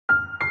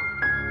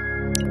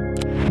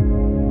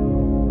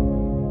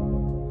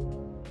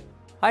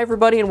Hi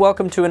everybody and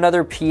welcome to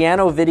another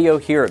piano video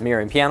here at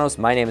Merriam Pianos.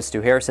 My name is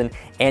Stu Harrison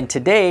and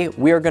today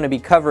we are going to be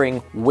covering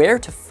where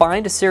to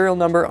find a serial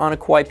number on a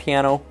Kawai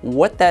piano,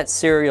 what that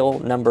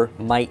serial number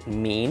might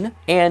mean,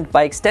 and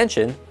by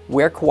extension,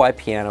 where Kawai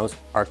pianos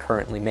are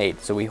currently made.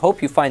 So we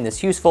hope you find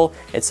this useful.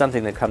 It's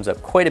something that comes up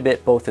quite a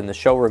bit both in the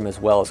showroom as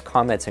well as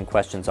comments and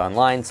questions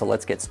online. So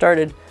let's get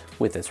started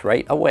with this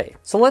right away.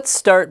 So let's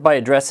start by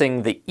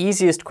addressing the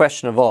easiest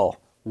question of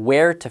all,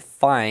 where to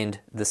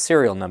find the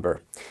serial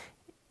number.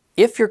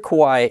 If your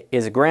Kawai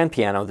is a grand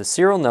piano, the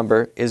serial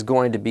number is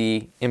going to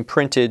be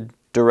imprinted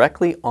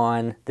directly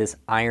on this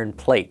iron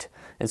plate.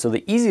 And so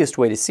the easiest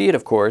way to see it,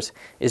 of course,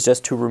 is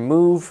just to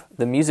remove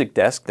the music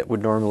desk that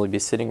would normally be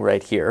sitting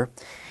right here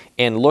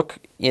and look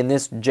in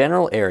this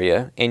general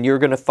area, and you're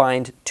going to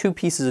find two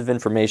pieces of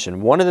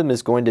information. One of them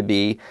is going to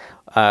be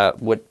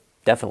what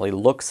definitely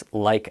looks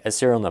like a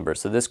serial number.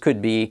 So this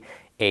could be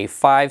a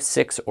 5,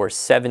 6, or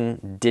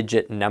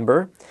 7-digit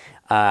number.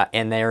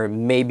 And there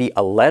may be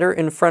a letter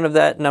in front of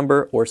that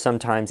number, or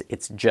sometimes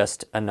it's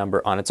just a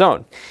number on its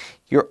own.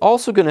 You're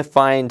also going to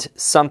find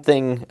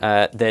something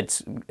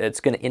that's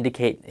going to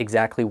indicate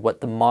exactly what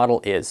the model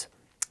is.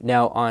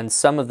 Now, on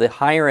some of the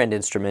higher end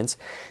instruments,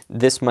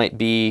 this might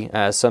be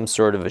some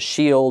sort of a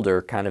shield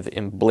or kind of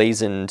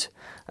emblazoned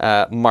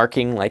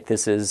marking like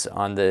this is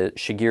on the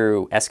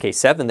Shigeru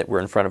SK7 that we're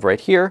in front of right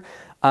here.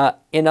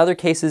 In other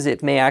cases,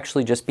 it may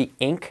actually just be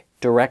ink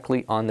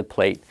directly on the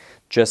plate,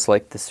 just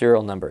like the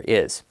serial number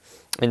is.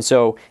 And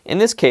so in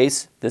this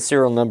case, the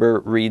serial number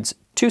reads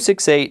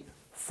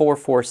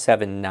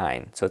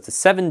 2684479. So it's a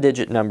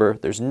 7-digit number.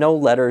 There's no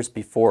letters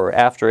before or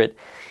after it.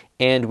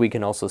 And we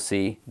can also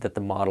see that the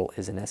model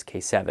is an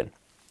SK7.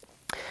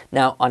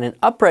 Now on an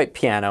upright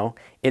piano,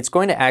 it's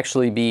going to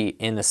actually be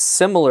in a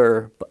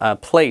similar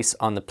place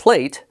on the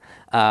plate,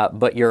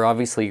 but you're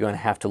obviously going to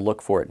have to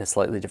look for it in a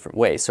slightly different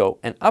way. So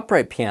an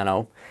upright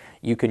piano,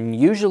 you can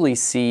usually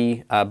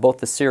see both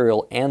the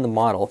serial and the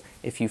model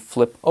if you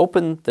flip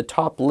open the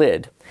top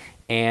lid,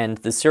 and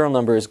the serial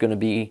number is going to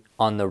be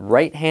on the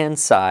right-hand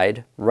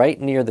side,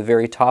 right near the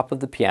very top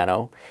of the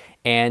piano.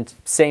 And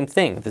same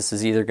thing, this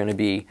is either going to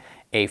be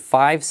a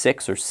 5,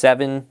 6, or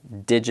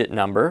 7-digit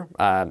number.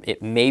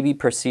 It may be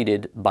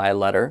preceded by a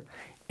letter.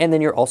 And then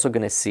you're also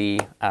going to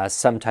see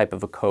some type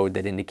of a code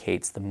that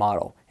indicates the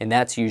model. And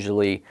that's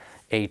usually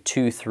a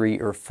 2, 3,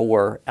 or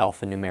 4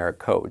 alphanumeric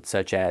code,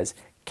 such as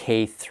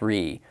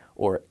K3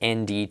 or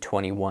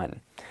ND21,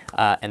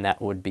 and that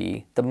would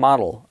be the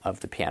model of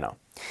the piano.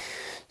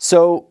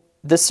 So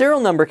the serial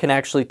number can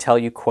actually tell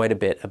you quite a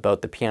bit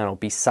about the piano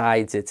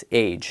besides its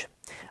age.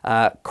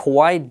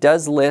 Kawai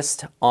does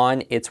list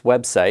on its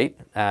website,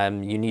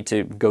 you need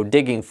to go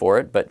digging for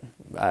it, but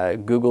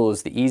Google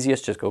is the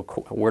easiest. Just go,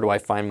 where do I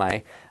find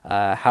my,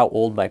 how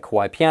old my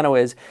Kawai piano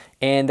is?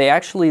 And they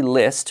actually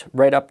list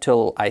right up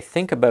till I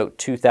think about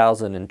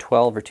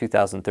 2012 or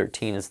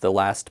 2013 is the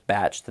last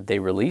batch that they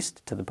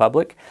released to the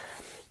public.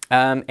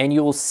 And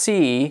you will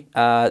see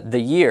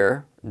the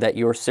year that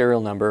your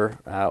serial number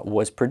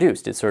was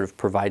produced. It sort of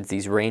provides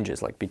these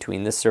ranges, like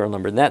between this serial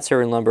number and that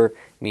serial number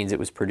means it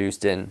was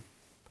produced in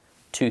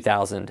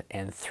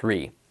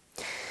 2003.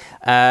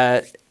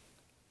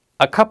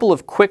 A couple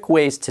of quick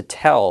ways to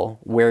tell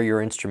where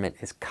your instrument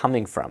is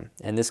coming from,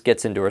 and this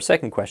gets into our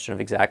second question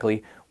of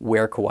exactly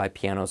where Kawai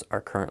pianos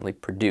are currently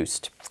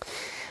produced.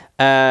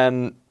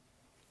 If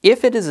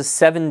it is a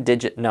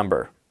 7-digit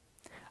number,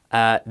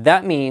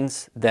 that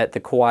means that the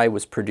Kawai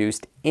was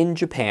produced in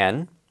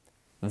Japan,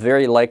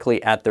 very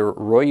likely at the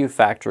Ryoyu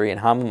factory in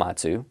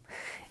Hamamatsu,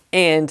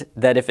 and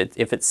that if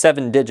it's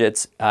 7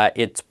 digits,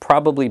 it's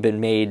probably been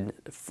made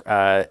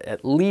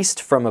at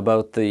least from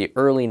about the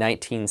early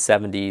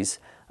 1970s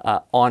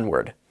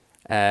onward.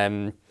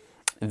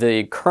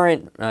 The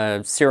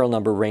current serial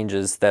number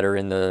ranges that are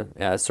in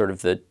the sort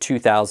of the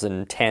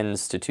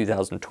 2010s to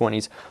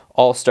 2020s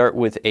all start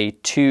with a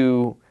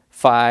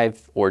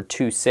 2.5 or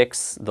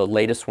 2.6. The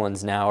latest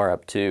ones now are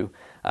up to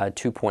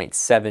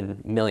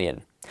 2.7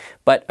 million.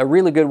 But a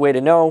really good way to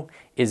know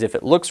is if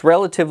it looks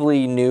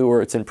relatively new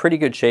or it's in pretty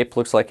good shape,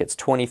 looks like it's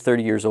 20,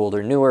 30 years old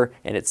or newer,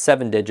 and it's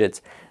 7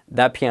 digits,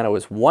 that piano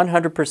is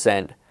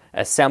 100%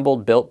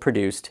 assembled, built,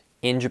 produced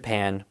in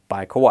Japan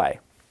by Kawai.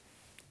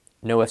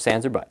 No ifs,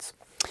 ands, or buts.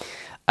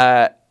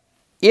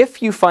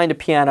 If you find a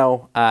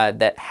piano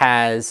that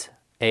has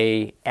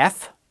a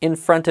F in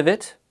front of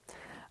it,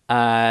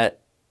 and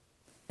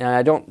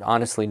I don't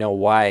honestly know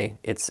why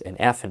it's an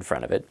F in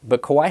front of it,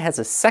 but Kawai has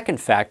a second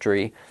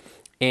factory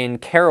in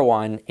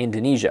Karawan,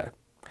 Indonesia.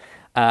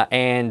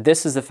 And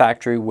this is the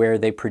factory where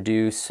they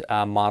produce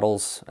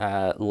models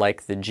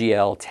like the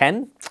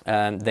GL10.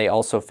 They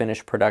also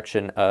finish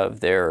production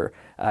of their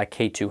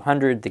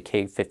K200, the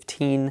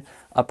K15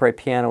 upright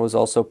piano is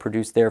also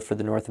produced there for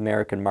the North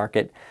American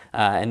market,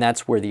 and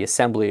that's where the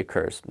assembly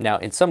occurs. Now,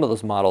 in some of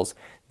those models,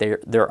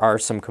 there are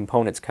some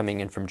components coming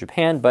in from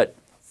Japan, but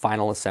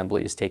final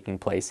assembly is taking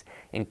place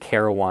in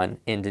Karawan,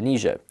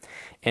 Indonesia.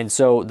 And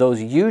so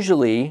those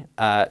usually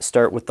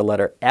start with the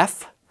letter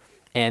F,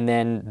 and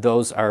then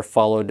those are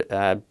followed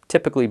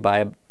typically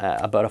by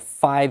about a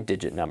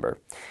 5-digit number.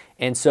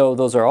 And so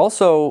those are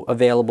also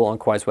available on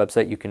Kawai's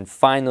website. You can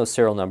find those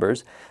serial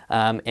numbers,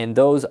 and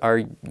those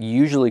are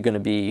usually going to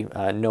be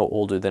no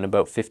older than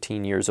about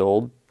 15 years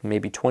old,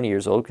 maybe 20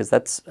 years old, because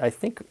that's, I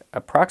think,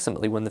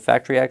 approximately when the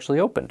factory actually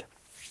opened.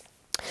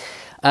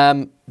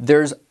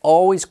 There's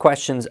always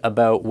questions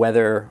about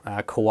whether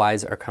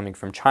Kawais are coming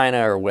from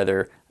China, or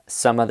whether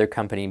some other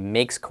company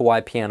makes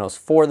Kawai pianos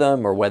for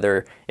them, or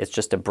whether it's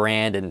just a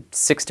brand and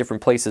 6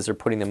 different places are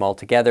putting them all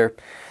together.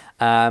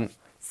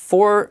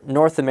 For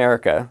North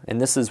America, and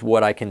this is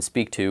what I can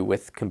speak to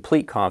with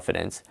complete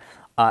confidence,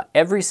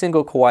 every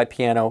single Kawai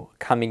piano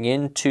coming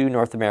into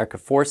North America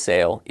for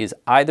sale is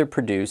either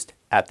produced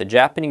at the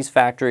Japanese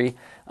factory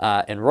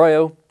in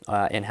Royo,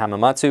 in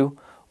Hamamatsu,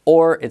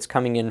 or it's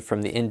coming in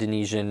from the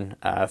Indonesian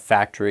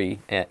factory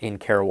in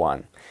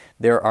Karawan.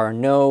 There are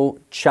no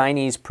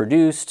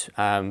Chinese-produced,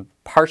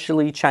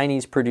 partially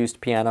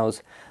Chinese-produced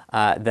pianos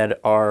that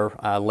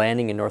are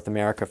landing in North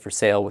America for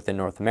sale within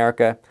North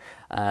America.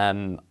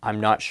 I'm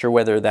not sure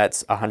whether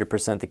that's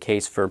 100% the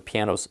case for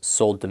pianos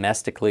sold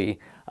domestically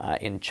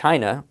in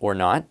China or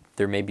not.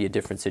 There may be a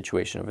different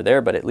situation over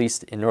there, but at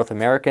least in North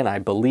America, and I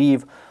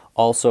believe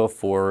also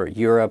for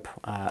Europe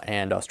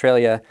and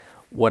Australia,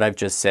 what I've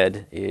just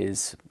said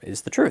is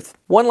the truth.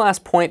 One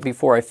last point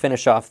before I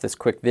finish off this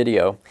quick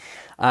video.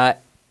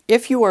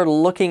 If you are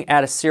looking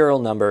at a serial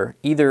number,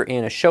 either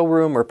in a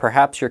showroom or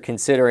perhaps you're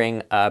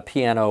considering a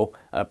piano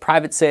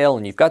private sale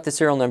and you've got the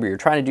serial number, you're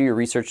trying to do your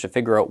research to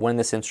figure out when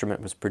this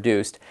instrument was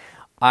produced,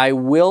 I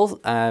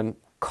will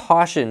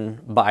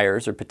caution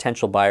buyers or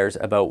potential buyers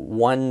about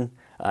one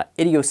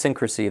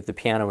idiosyncrasy of the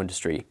piano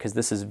industry, because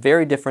this is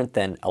very different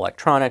than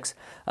electronics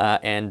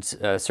and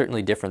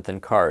certainly different than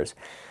cars.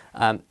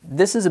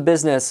 This is a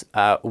business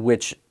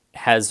which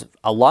has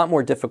a lot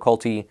more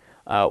difficulty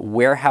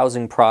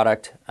warehousing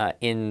product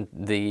in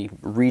the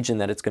region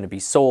that it's going to be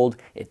sold.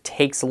 It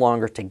takes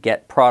longer to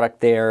get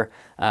product there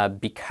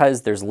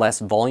because there's less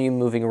volume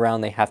moving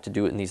around. They have to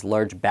do it in these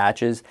large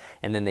batches,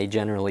 and then they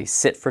generally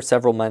sit for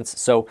several months.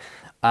 So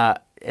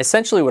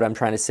essentially what I'm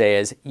trying to say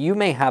is you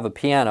may have a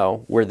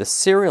piano where the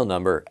serial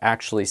number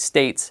actually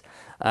states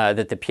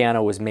that the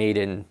piano was made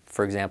in,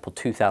 for example,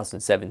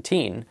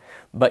 2017,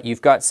 but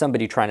you've got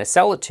somebody trying to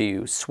sell it to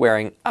you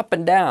swearing up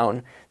and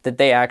down that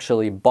they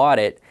actually bought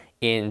it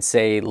in,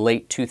 say,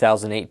 late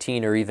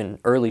 2018 or even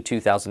early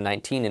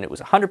 2019, and it was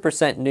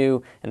 100%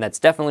 new, and that's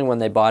definitely when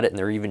they bought it, and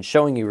they're even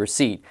showing you a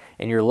receipt,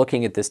 and you're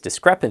looking at this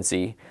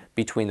discrepancy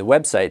between the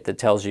website that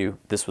tells you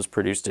this was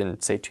produced in,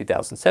 say,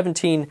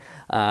 2017,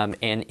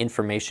 and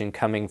information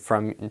coming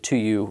to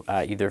you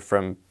either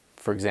from,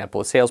 for example,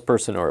 a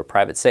salesperson or a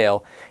private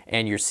sale,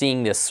 and you're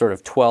seeing this sort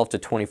of 12 to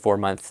 24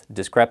 month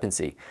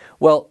discrepancy.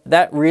 Well,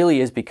 that really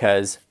is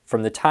because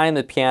from the time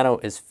the piano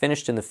is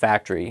finished in the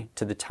factory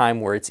to the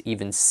time where it's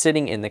even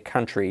sitting in the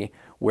country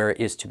where it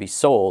is to be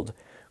sold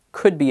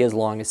could be as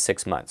long as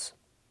 6 months.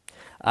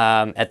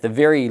 At the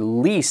very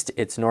least,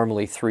 it's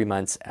normally 3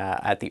 months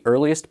at the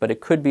earliest, but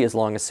it could be as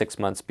long as 6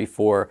 months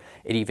before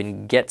it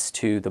even gets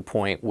to the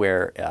point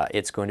where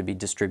it's going to be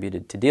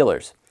distributed to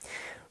dealers.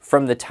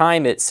 From the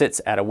time it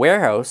sits at a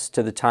warehouse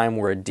to the time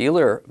where a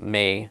dealer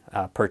may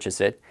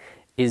purchase it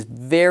is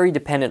very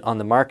dependent on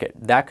the market.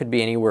 That could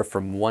be anywhere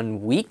from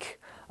 1 week,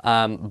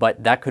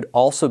 but that could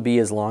also be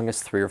as long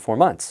as 3 or 4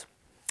 months.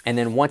 And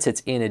then once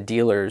it's in a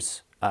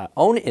dealer's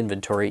own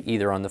inventory,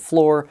 either on the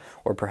floor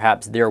or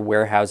perhaps they're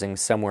warehousing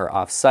somewhere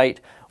off-site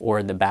or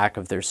in the back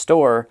of their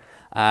store,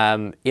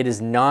 it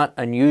is not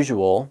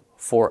unusual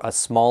for a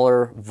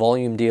smaller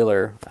volume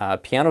dealer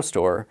piano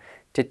store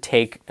to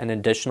take an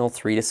additional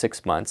 3 to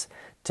 6 months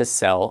to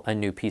sell a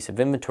new piece of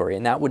inventory.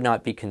 And that would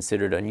not be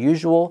considered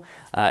unusual,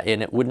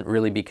 and it wouldn't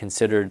really be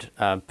considered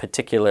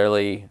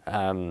particularly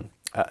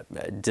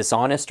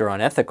dishonest or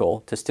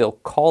unethical to still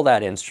call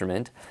that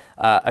instrument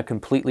a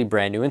completely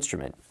brand new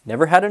instrument.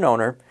 Never had an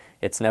owner,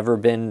 it's never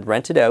been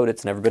rented out,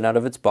 it's never been out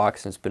of its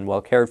box, and it's been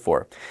well cared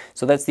for.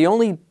 So that's the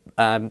only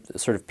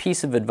sort of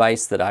piece of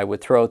advice that I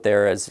would throw out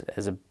there as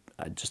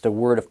just a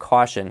word of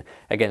caution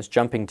against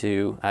jumping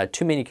to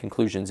too many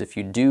conclusions if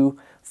you do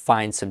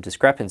find some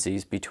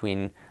discrepancies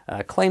between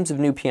claims of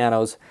new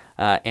pianos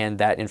and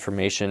that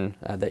information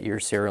that your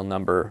serial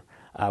number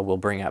will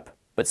bring up.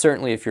 But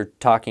certainly if you're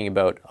talking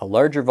about a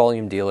larger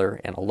volume dealer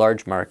and a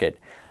large market,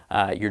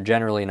 you're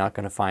generally not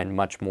going to find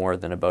much more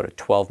than about a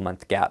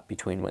 12-month gap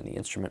between when the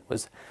instrument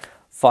was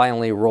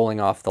finally rolling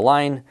off the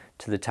line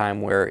to the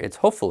time where it's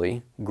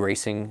hopefully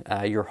gracing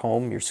your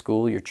home, your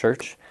school, your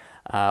church,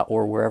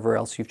 or wherever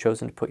else you've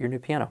chosen to put your new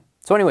piano.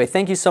 So anyway,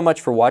 thank you so much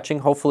for watching.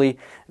 Hopefully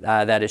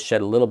that has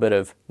shed a little bit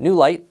of new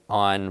light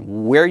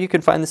on where you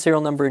can find the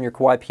serial number in your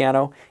Kawai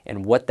piano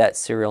and what that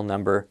serial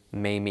number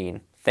may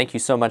mean. Thank you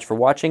so much for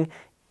watching.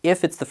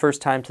 If it's the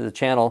first time to the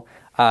channel,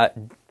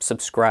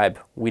 subscribe.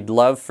 We'd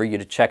love for you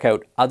to check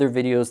out other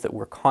videos that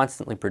we're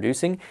constantly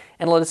producing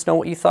and let us know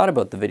what you thought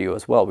about the video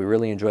as well. We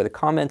really enjoy the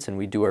comments and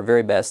we do our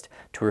very best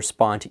to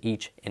respond to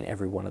each and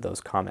every one of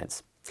those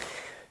comments.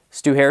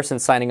 Stu Harrison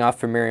signing off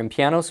from Merriam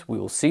Pianos. We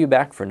will see you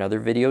back for another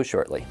video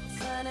shortly.